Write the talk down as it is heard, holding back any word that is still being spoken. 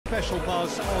special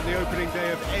buzz on the opening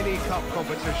day of any cup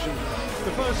competition.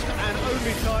 The first and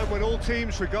only time when all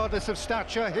teams, regardless of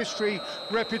stature, history,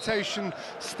 reputation,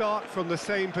 start from the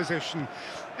same position.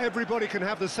 Everybody can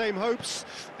have the same hopes,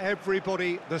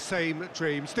 everybody the same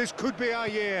dreams. This could be our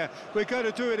year. We're going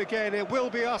to do it again. It will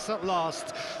be us at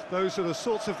last. Those are the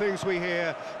sorts of things we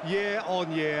hear year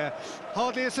on year.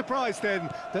 Hardly a surprise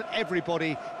then that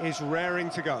everybody is raring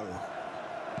to go.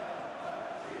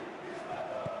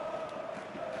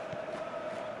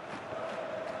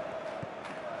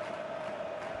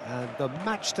 And the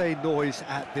matchday noise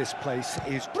at this place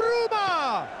is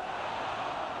Bruma!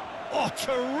 Oh,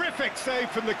 terrific save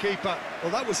from the keeper.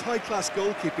 Well, that was high-class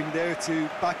goalkeeping there to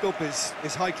back up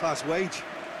his high-class wage.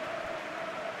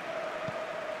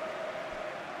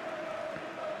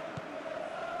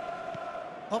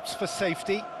 Opts for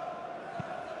safety.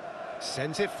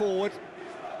 Sends it forward.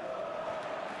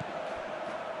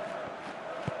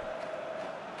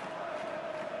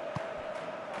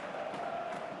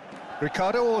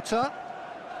 Ricardo Horta.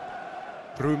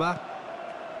 Bruma.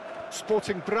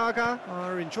 Sporting Braga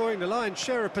are enjoying the lion's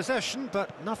share of possession, but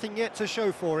nothing yet to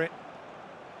show for it.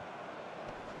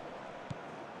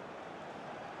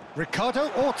 Ricardo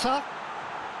Horta.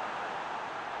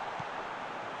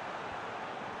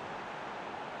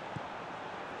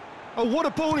 Oh, what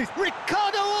a ball is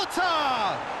Ricardo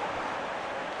Horta!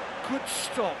 Good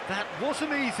stop, that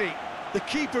wasn't easy. The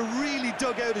keeper really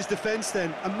dug out his defence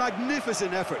then, a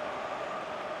magnificent effort.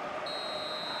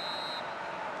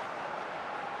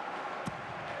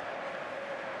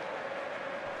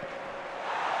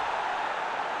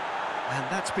 And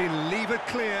that's been levered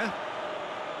clear.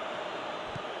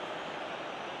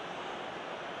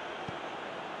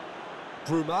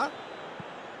 Bruma.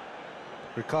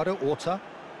 Ricardo Horta.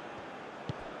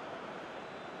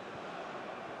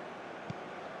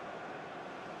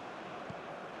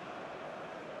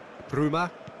 Bruma.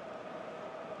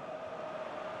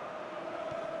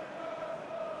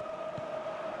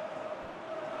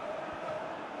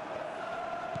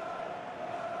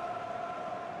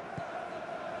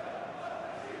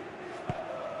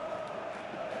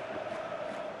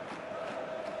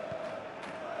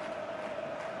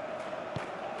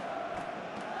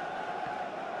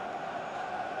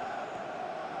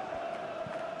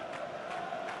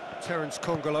 Terence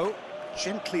Congolo,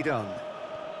 gently done.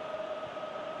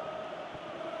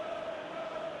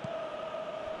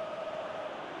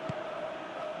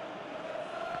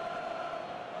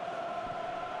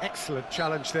 Excellent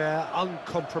challenge there,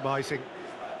 uncompromising.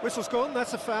 Whistle's gone,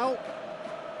 that's a foul.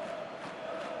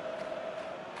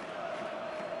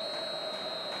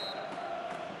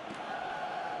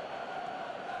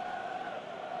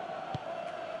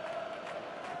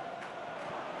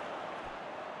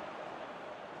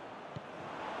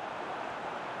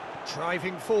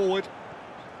 Driving forward.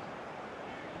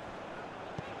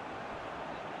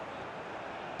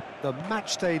 The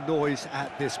matchday noise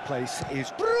at this place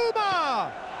is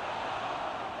Bruma!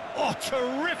 Oh,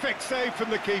 terrific save from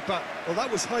the keeper. Well, that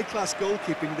was high-class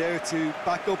goalkeeping there to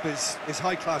back up his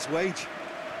high-class wage.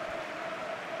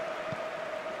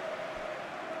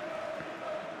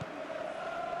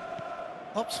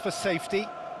 Opts for safety.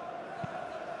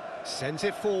 Sends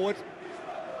it forward.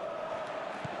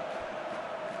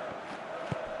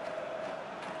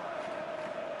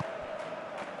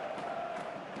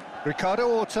 Ricardo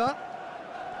Horta.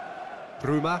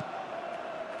 Bruma.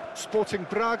 Sporting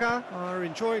Braga are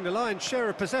enjoying the lion's share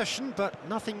of possession, but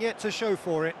nothing yet to show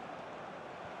for it.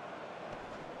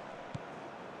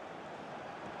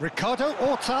 Ricardo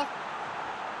Horta.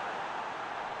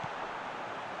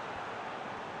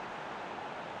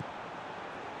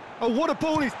 Oh, what a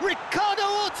ball is Ricardo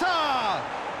Horta!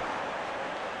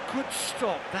 Good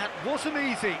stop, that wasn't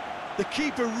easy. The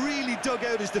keeper really dug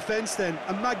out his defence then,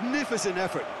 a magnificent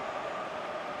effort.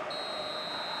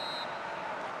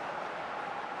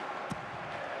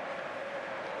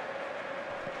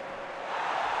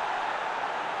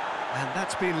 And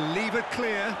that's been levered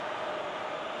clear.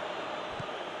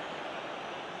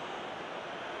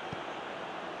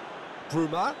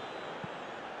 Bruma.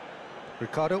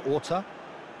 Ricardo Horta.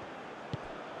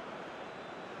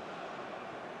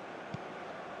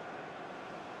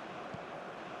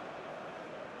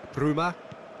 Bruma.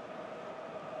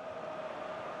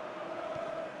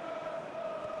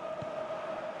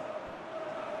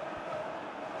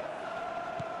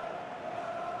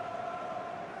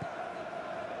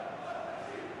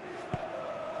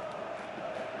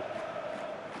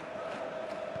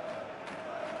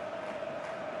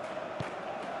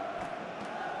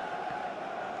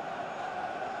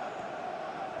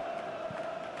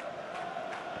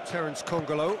 Terence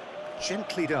Congolo,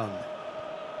 gently done.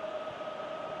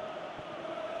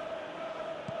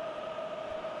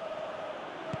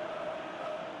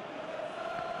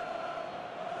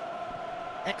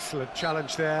 Excellent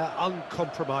challenge there,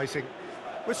 uncompromising.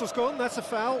 Whistle's gone, that's a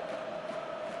foul.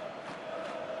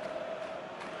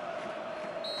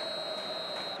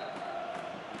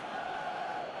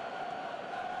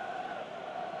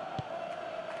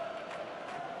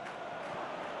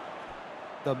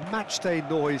 The matchday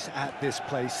noise at this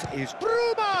place is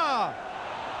Bruma!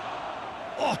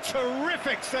 Oh,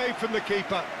 terrific save from the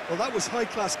keeper. Well, that was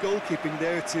high-class goalkeeping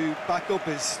there to back up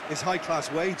his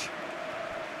high-class wage.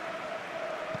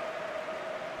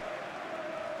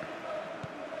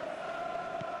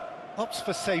 Opts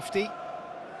for safety.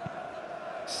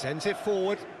 Sends it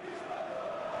forward.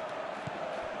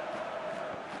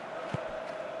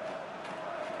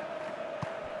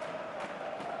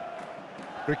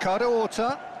 Ricardo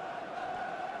Horta.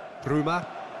 Bruma.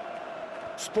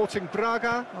 Sporting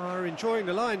Braga are enjoying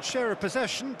the lion's share of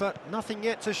possession, but nothing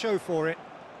yet to show for it.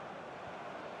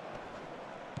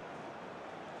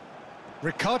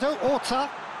 Ricardo Horta.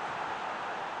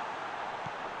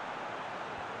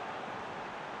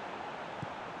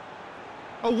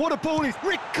 Oh, what a ball is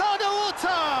Ricardo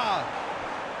Horta!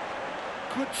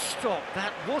 Good stop,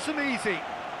 that wasn't easy.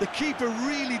 The keeper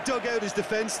really dug out his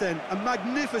defence then, a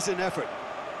magnificent effort.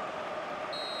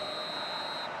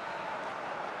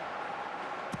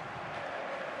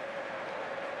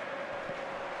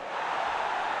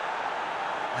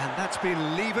 And that's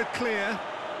been levered clear.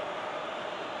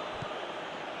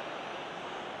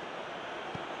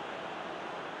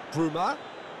 Bruma.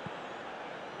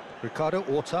 Ricardo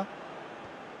Horta.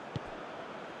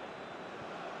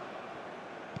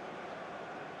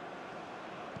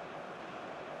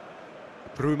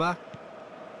 Bruma.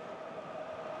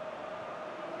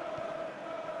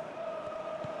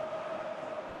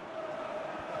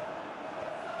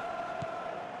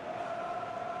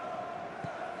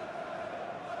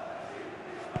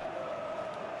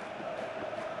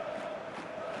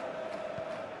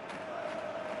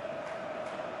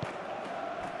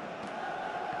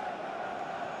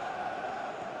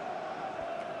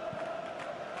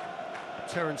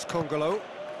 Terence Congolo,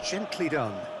 gently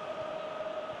done.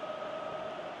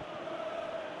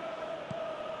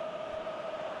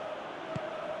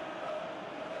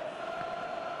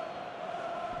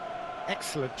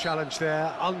 Excellent challenge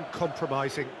there,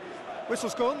 uncompromising.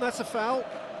 Whistle's gone, that's a foul.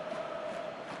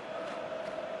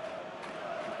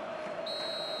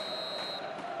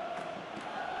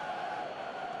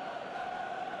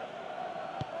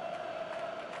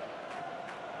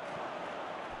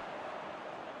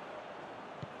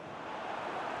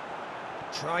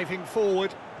 Driving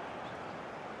forward.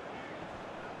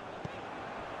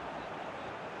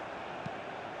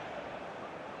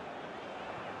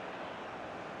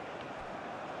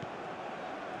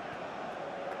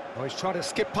 Oh, he's trying to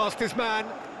skip past his man.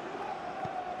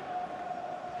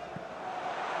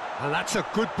 And that's a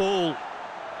good ball.